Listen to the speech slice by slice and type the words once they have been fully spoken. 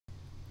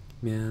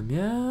Meow,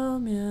 meow,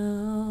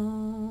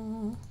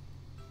 meow.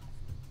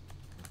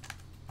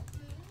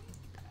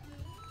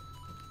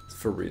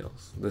 For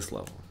reals, this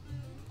level.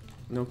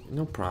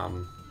 No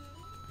problem.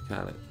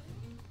 Got it.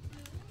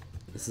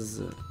 This is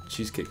a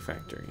Cheesecake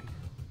Factory.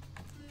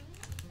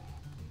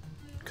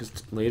 Because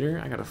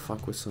later I gotta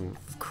fuck with some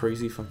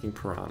crazy fucking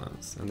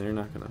piranhas, and they're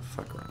not gonna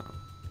fuck around.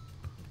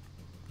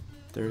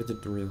 They're the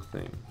real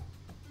thing.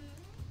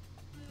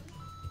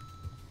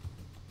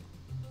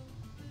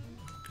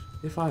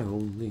 If I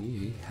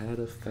only had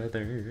a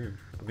feather,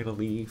 I'm gonna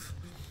leave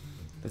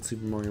that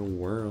Super Mario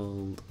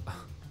World.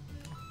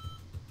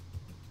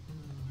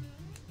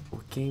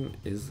 What game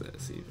is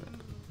this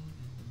even?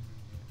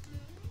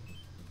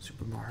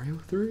 Super Mario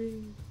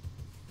 3?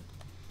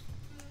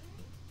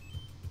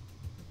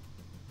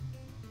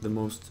 The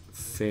most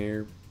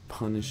fair,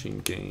 punishing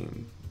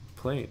game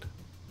played,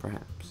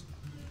 perhaps.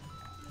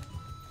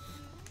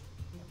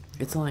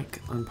 It's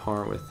like on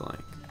par with like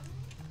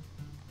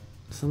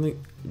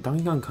something.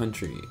 Donkey Kong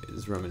Country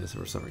is reminiscent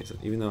for some reason,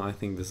 even though I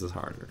think this is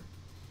harder.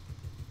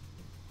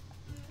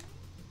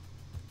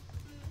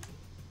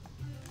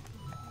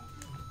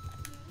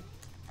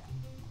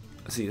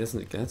 See, that's a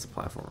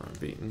platformer I'm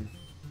beating.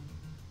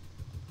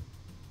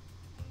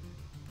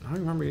 I don't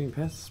remember getting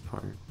past this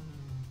part.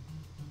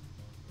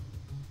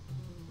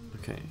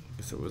 Okay, I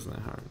guess it wasn't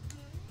that hard.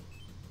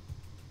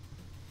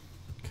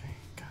 Okay,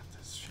 got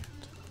this shit.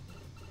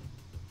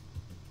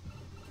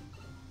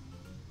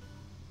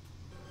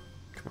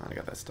 Come on, I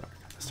got that star.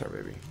 Got that star,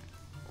 baby.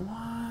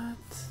 What?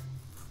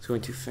 It's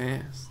going too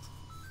fast.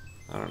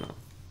 I don't know.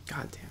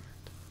 God damn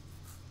it.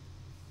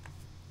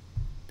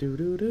 Do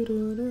do do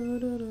do do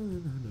do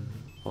do.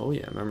 Oh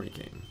yeah, memory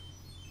game.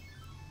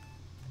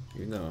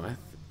 Even though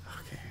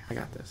okay, I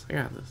got this. I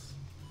got this.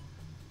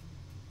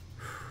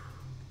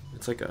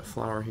 It's like a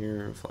flower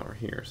here and a flower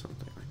here or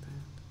something like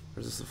that. Or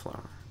is this a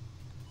flower?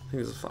 I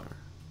think it's a flower.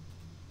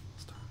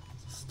 Star.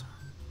 It's a star.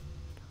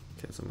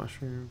 Okay, it's a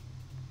mushroom.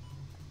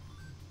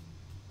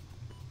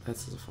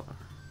 That's a flower.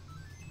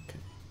 Okay.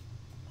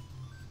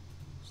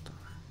 Star.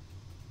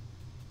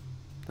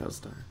 That was a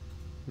star.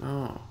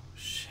 No.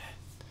 Shit.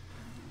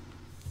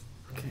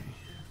 Okay.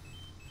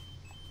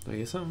 Do I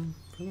get something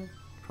for that?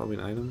 Probably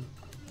an item.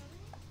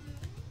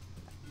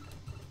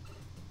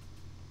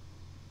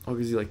 Oh,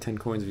 gives you like 10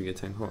 coins if you get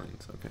 10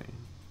 coins. Okay.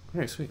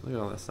 Okay, sweet. Look at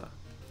all that stuff.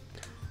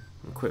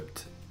 I'm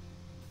equipped.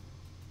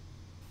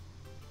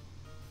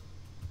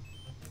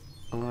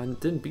 Oh, I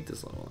didn't beat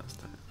this level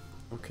last time.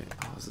 Okay.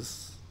 Oh, is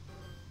this...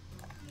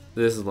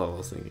 This is the level I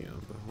was thinking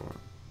of before.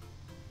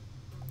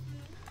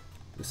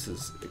 This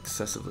is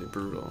excessively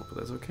brutal, but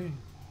that's okay.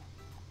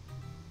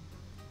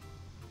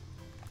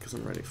 Because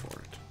I'm ready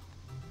for it.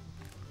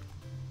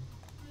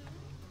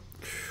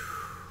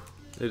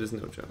 It is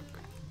no joke.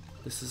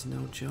 This is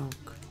no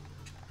joke.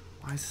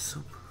 Why is this so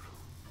brutal?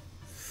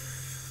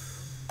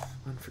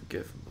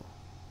 Unforgivable.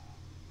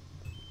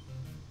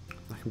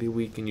 I can be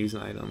weak and use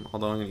an item,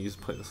 although I'm gonna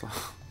play this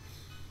level.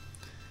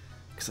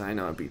 Because I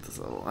know I beat this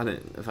level.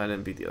 If I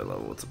didn't beat the other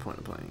level, what's the point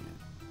of playing it?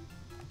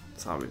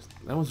 It's obvious.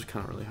 That one's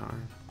kind of really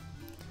hard.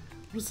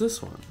 What is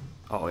this one?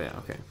 Oh yeah,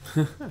 okay.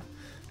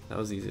 That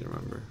was easy to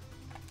remember.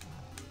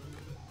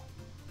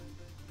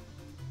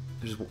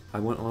 I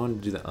wanted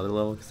to do that other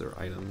level because there were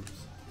items.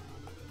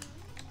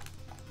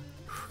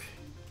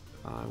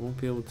 I won't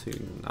be able to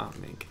not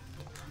make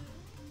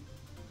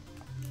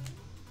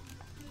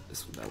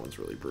it. That one's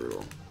really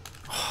brutal.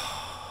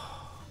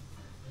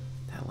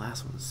 That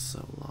last one is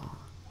so long.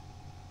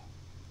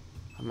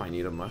 I might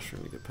need a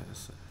mushroom to get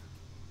past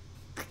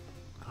that.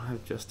 I don't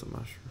have just a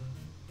mushroom.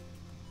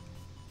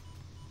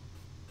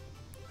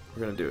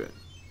 We're gonna do it.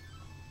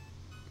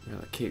 We're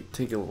gonna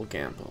take a little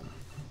gamble.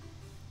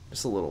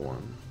 Just a little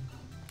one.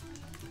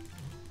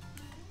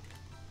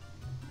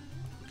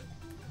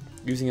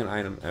 Using an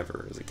item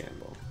ever is a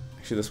gamble.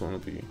 Actually, this one will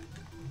be...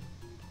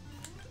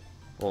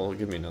 Well, it'll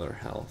give me another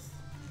health.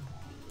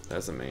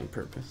 That's the main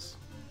purpose.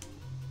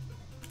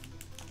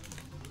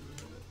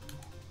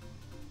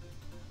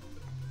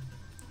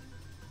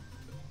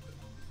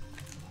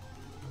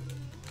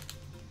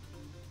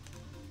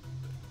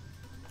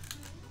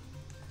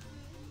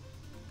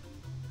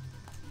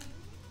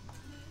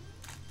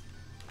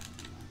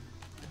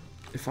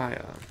 If I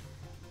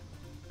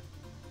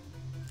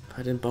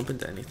didn't bump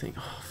into anything...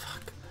 Oh,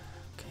 fuck.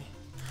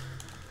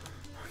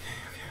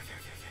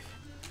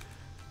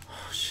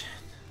 Oh shit.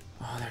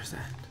 Oh, there's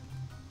that.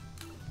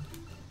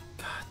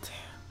 God damn.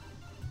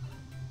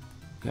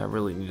 Yeah, I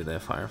really needed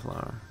that fire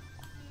flower.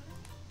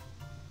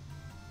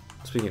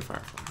 Speaking of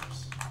fire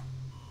flowers.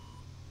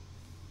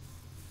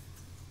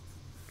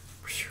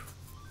 Whew.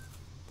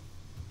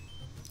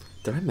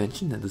 Did I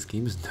mention that this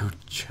game is no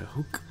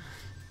joke?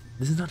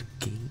 This is not a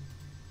game.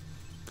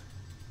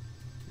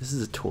 This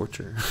is a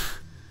torture.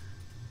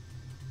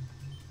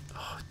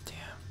 Oh,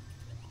 damn.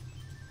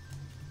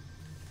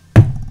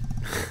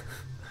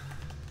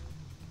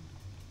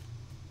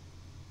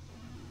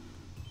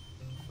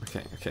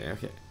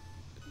 Okay.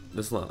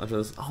 This level, after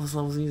this, oh, this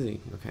level's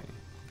easy. Okay.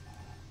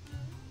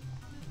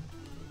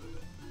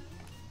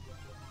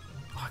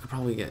 I could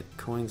probably get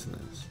coins in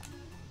this.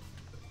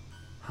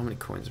 How many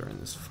coins are in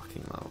this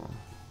fucking level?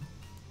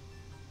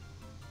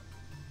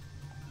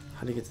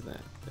 How do you get to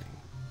that thing?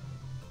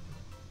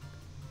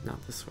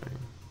 Not this way.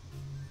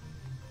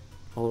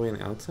 All the way on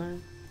the outside?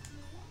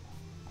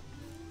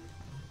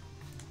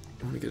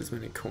 I want to get as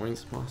many coins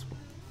as possible.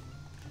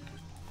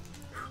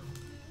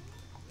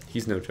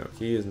 He's no joke.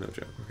 He is no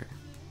joke. Okay.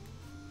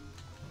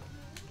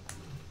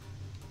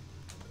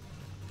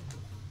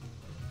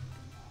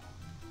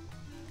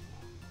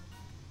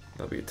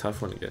 That'll be a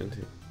tough one to get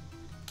into.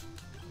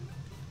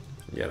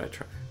 Yet I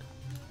tried.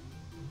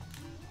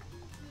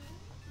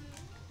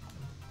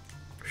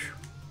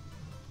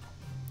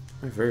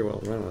 I very well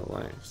run out of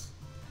lives.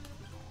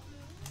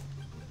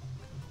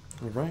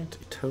 Alright,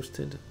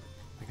 toasted.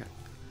 I got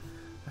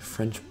a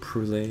French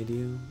brulee to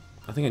you.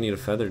 I think I need a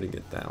feather to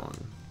get that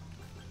one.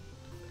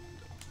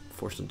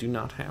 Fortunately, do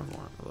not have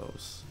one of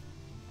those.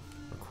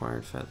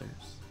 Required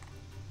feathers.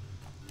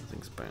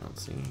 Nothing's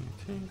bouncing.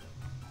 Okay.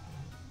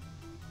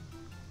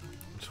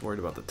 I'm just worried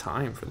about the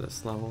time for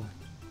this level.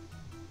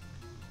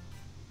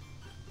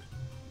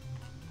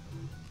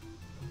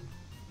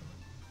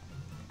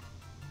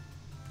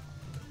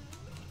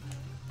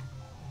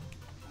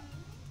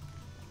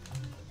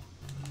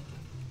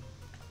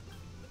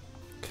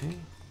 Okay.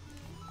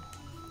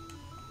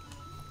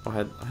 Oh, I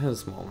had a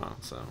small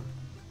amount, so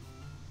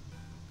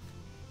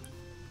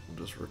we'll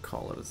just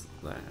recall it as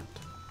that.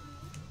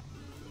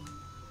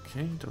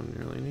 Okay, don't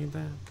really need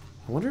that.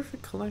 I wonder if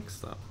it collects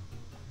though.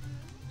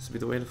 This would be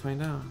the way to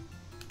find out.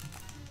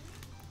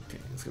 Okay,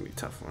 it's gonna be a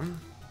tough one.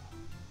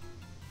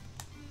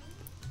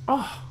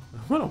 Oh,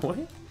 it went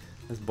away?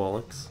 That's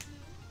bollocks.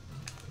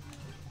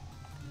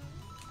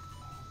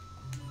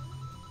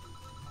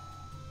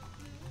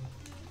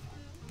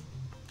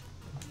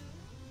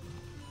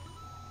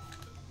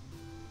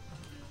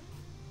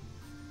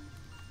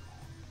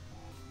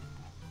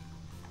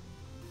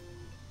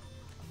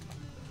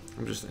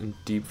 I'm just in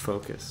deep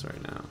focus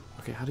right now.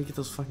 Okay, how do you get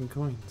those fucking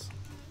coins?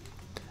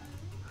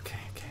 Okay.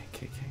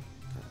 I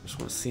just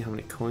want to see how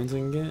many coins I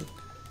can get.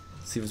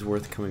 See if it's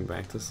worth coming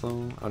back this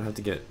level. I would have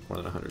to get more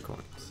than 100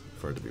 coins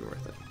for it to be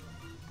worth it.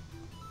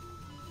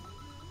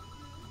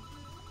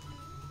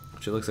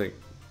 Which it looks like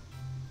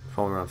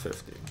falling around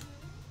 50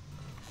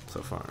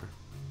 so far.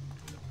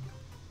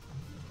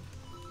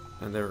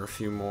 And there are a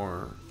few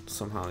more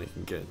somehow you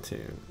can get to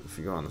if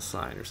you go on the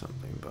side or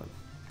something, but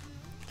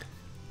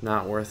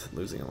not worth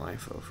losing a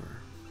life over,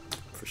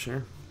 for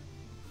sure.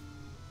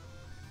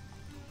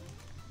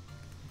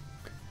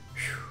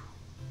 Whew.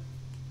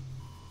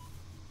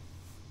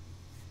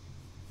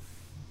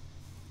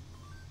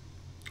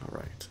 All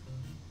right,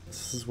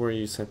 this is where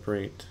you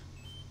separate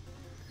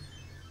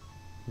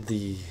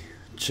the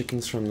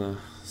chickens from the,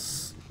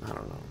 I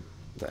don't know,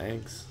 the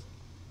eggs.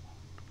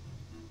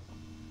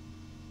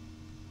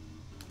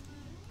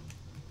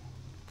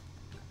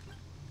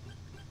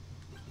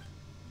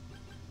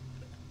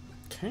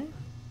 Okay.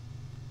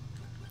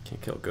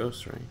 Can't kill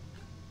ghosts, right?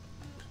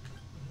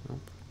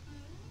 Nope.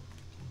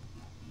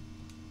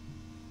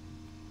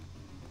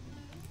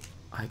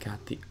 I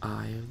got the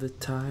eye of the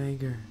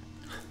tiger.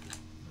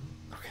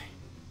 Okay.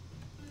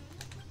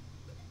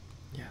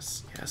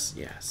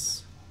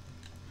 Yes.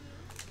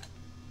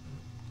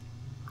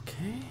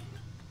 Okay.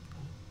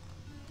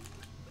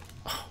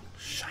 Oh,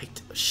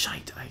 shite.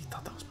 I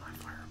thought that was my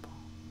fireball.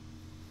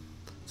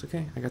 It's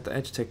okay. I got the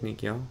edge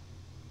technique, y'all.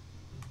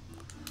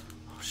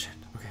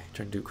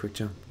 Try to do a quick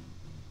jump.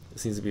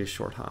 This needs to be a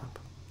short hop.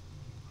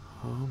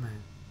 Oh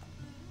man.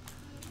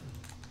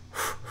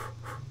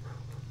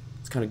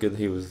 It's kind of good that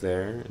he was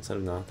there instead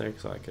of not there,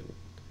 so I could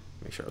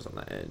make sure I was on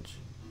the edge.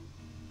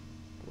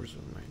 Where's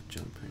my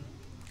jumping?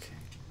 Okay.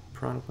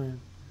 Piranha plant.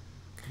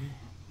 Okay.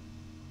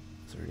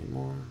 Is there any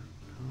more?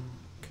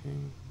 Okay.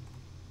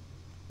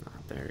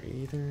 Not there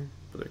either.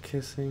 But they're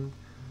kissing.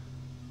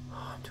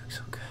 Oh, I'm doing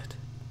so good.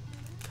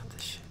 Got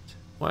this shit.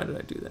 Why did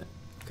I do that?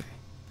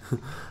 I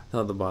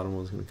thought the bottom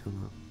was going to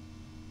come up.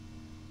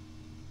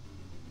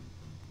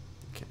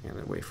 Okay, I'm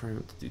going to wait for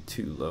him to do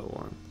 2 low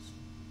ones.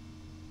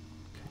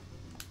 Okay,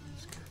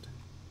 that's good.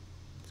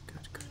 That's good.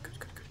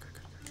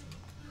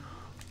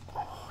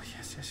 Oh,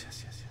 yes.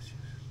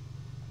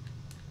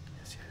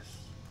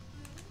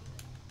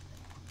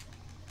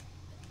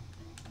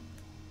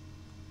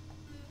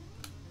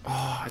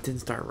 Oh, I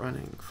didn't start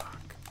running.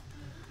 Fuck.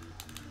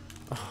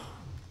 Oh,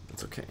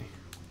 that's okay.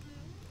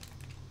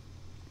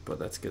 But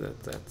that's good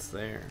that that's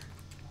there.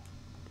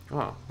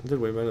 Oh, I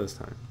did way better this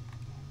time.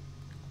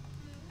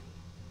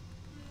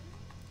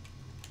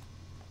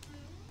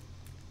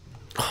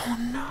 Oh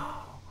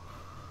no!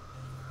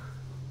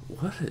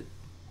 What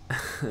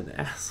an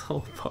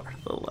asshole part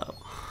of the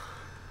level.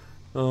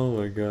 Oh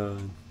my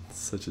god.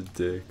 Such a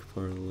dick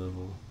part of the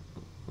level.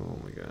 Oh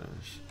my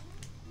gosh.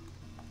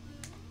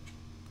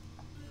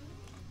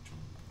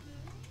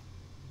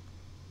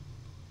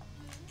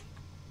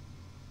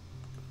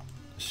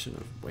 I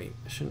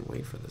shouldn't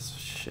wait for this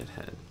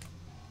shithead.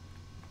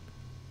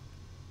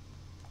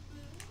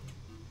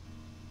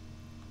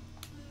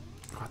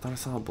 thought I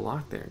saw a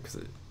block there because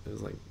it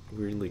was like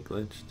weirdly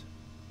glitched.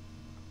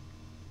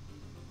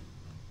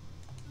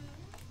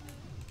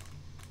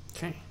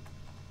 Okay.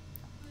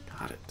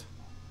 Got it.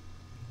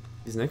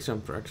 These next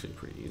jumps are actually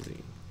pretty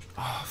easy.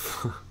 Oh,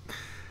 fuck.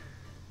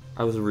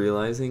 I was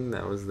realizing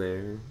that was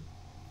there.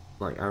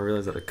 Like, I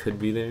realized that it could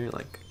be there,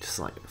 like, just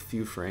like a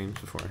few frames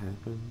before it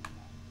happened.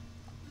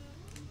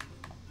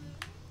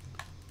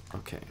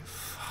 Okay,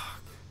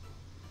 fuck.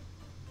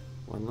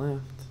 One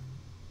left.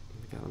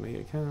 We gotta make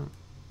it count.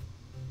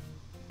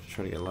 Just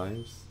try to get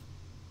lives.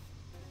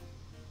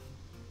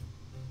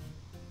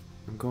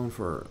 I'm going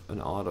for an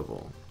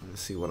audible to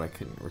see what I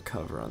can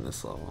recover on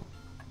this level.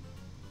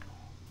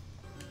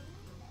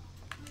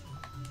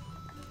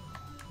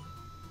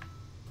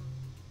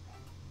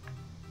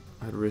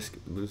 I'd risk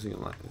losing a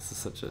lot. This is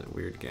such a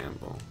weird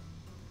gamble.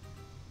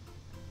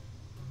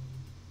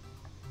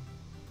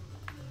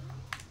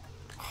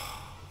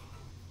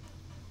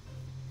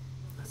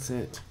 That's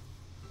it.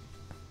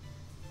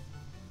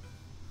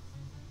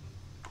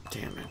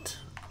 Damn it.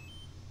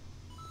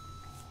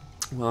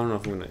 Well, I don't know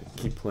if I'm gonna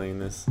keep playing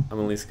this. I'm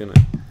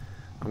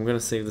gonna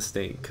save the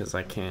state because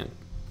I can't,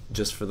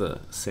 just for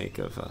the sake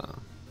of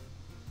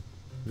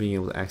being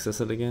able to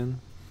access it again.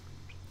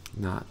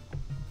 Not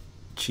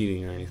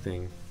cheating or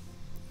anything.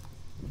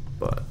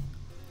 But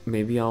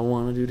maybe I'll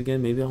want to do it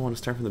again. Maybe I'll want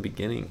to start from the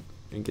beginning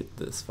and get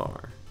this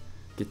far.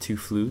 Get 2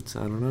 flutes.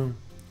 I don't know.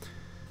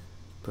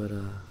 But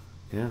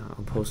yeah,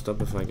 I'll post up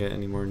if I get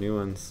any more new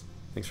ones.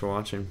 Thanks for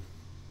watching.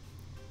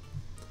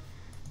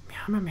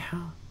 Meow, meow,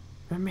 meow.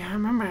 Meow,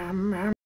 meow, meow, meow.